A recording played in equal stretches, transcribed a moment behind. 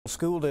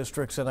School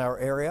districts in our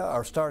area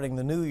are starting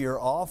the new year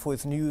off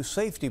with new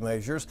safety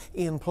measures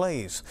in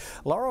place.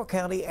 Laurel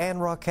County and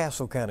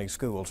Rockcastle County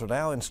schools are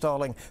now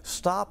installing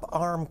stop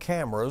arm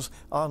cameras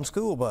on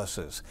school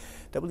buses.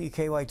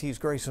 WKYT's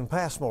Grayson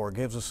Passmore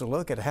gives us a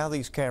look at how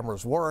these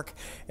cameras work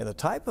and the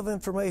type of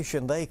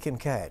information they can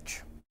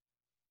catch.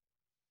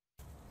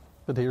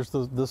 But here's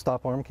the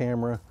stop arm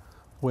camera.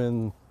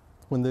 When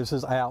this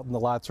is out and the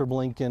lights are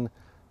blinking,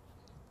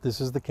 this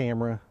is the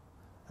camera,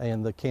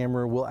 and the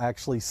camera will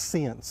actually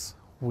sense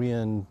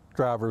when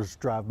drivers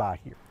drive by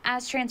here.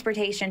 As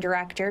Transportation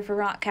Director for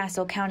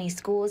Rockcastle County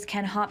Schools,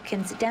 Ken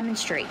Hopkins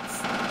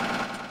demonstrates.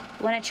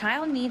 When a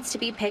child needs to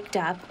be picked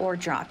up or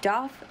dropped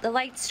off, the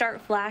lights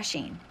start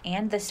flashing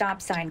and the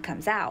stop sign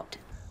comes out.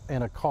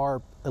 And a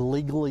car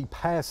illegally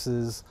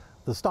passes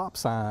the stop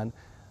sign,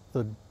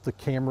 the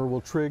camera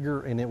will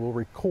trigger and it will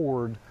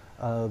record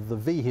the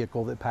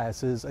vehicle that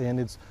passes, and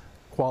its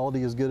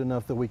quality is good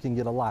enough that we can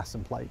get a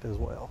license plate as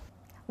well.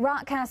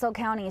 Rockcastle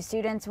County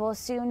students will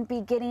soon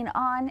be getting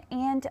on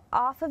and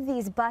off of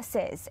these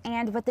buses,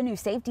 and with the new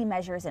safety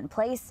measures in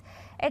place,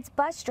 it's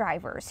bus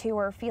drivers who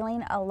are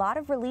feeling a lot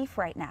of relief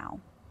right now.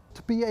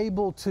 To be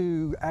able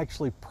to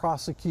actually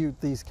prosecute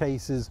these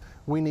cases,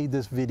 we need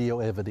this video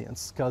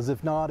evidence, because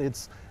if not,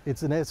 it's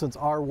in essence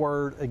our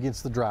word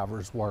against the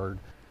driver's word.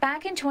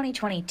 Back in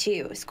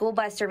 2022, school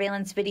bus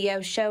surveillance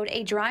video showed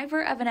a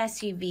driver of an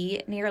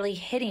SUV nearly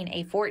hitting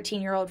a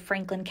 14-year-old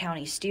Franklin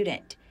County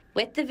student.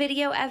 With the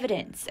video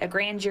evidence, a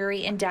grand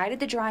jury indicted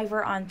the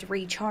driver on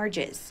 3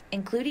 charges,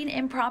 including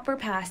improper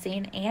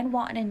passing and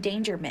wanton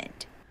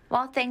endangerment.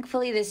 While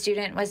thankfully the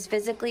student was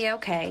physically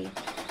okay,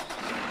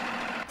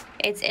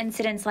 it's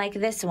incidents like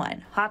this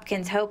one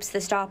Hopkins hopes the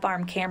stop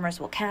arm cameras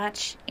will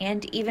catch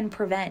and even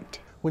prevent.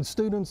 When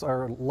students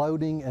are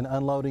loading and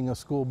unloading a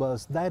school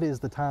bus, that is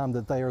the time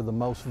that they are the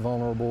most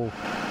vulnerable.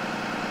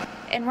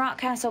 In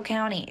Rockcastle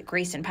County,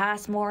 Grayson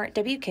Passmore,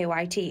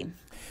 WKYT.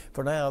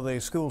 For now,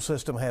 the school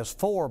system has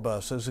 4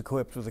 buses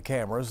equipped with the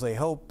cameras. They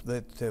hope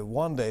that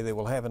one day they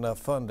will have enough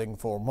funding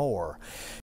for more.